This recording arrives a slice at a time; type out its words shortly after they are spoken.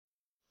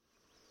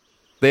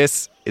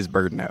This is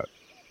BirdNote.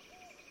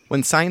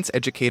 When science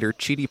educator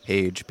Chidi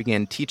Page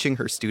began teaching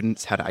her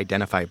students how to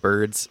identify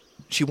birds,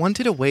 she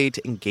wanted a way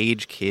to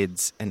engage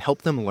kids and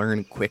help them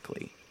learn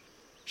quickly.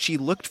 She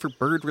looked for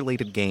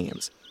bird-related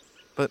games,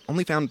 but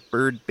only found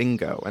bird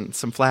bingo and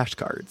some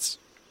flashcards.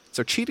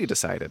 So Chidi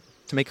decided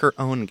to make her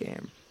own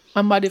game.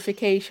 A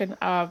modification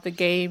of the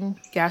game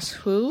Guess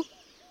Who?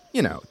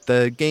 You know,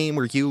 the game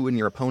where you and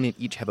your opponent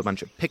each have a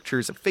bunch of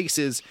pictures of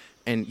faces,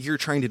 and you're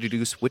trying to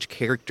deduce which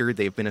character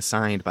they've been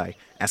assigned by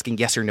asking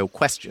yes or no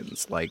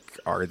questions, like,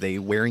 are they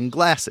wearing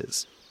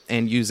glasses?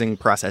 And using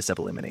process of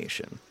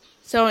elimination.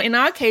 So in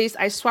our case,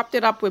 I swapped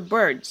it up with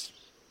birds.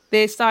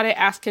 They started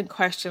asking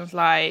questions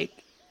like,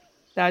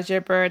 does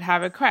your bird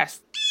have a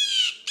crest?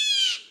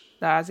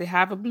 Does it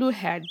have a blue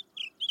head?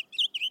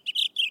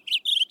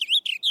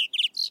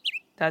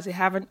 Does it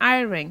have an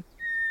eye ring?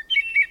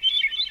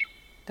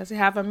 Does it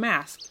have a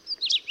mask?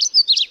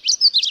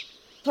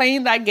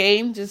 Playing that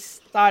game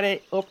just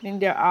started opening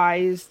their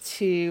eyes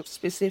to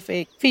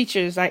specific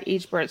features that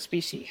each bird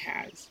species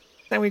has.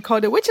 Then we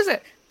called it, which is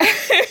it?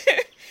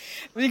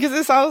 Because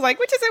it sounds like,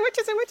 which is it, which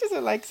is it, which is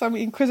it? Like some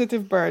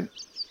inquisitive bird.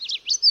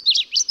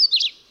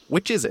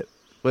 Which is it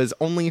was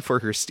only for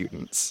her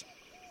students,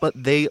 but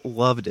they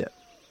loved it.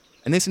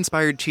 And this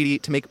inspired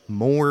Chidi to make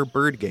more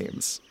bird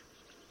games.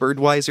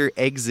 Birdweiser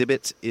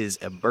Exhibit is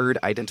a bird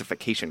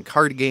identification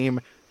card game,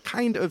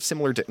 kind of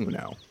similar to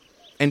Uno.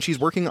 And she's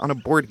working on a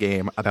board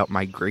game about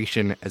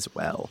migration as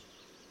well.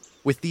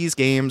 With these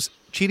games,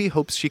 Chidi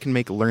hopes she can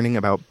make learning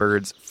about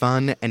birds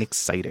fun and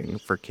exciting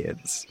for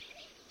kids.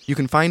 You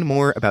can find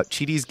more about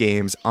Chidi's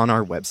games on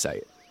our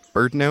website,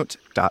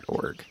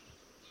 birdnote.org.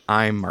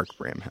 I'm Mark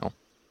Bramhill.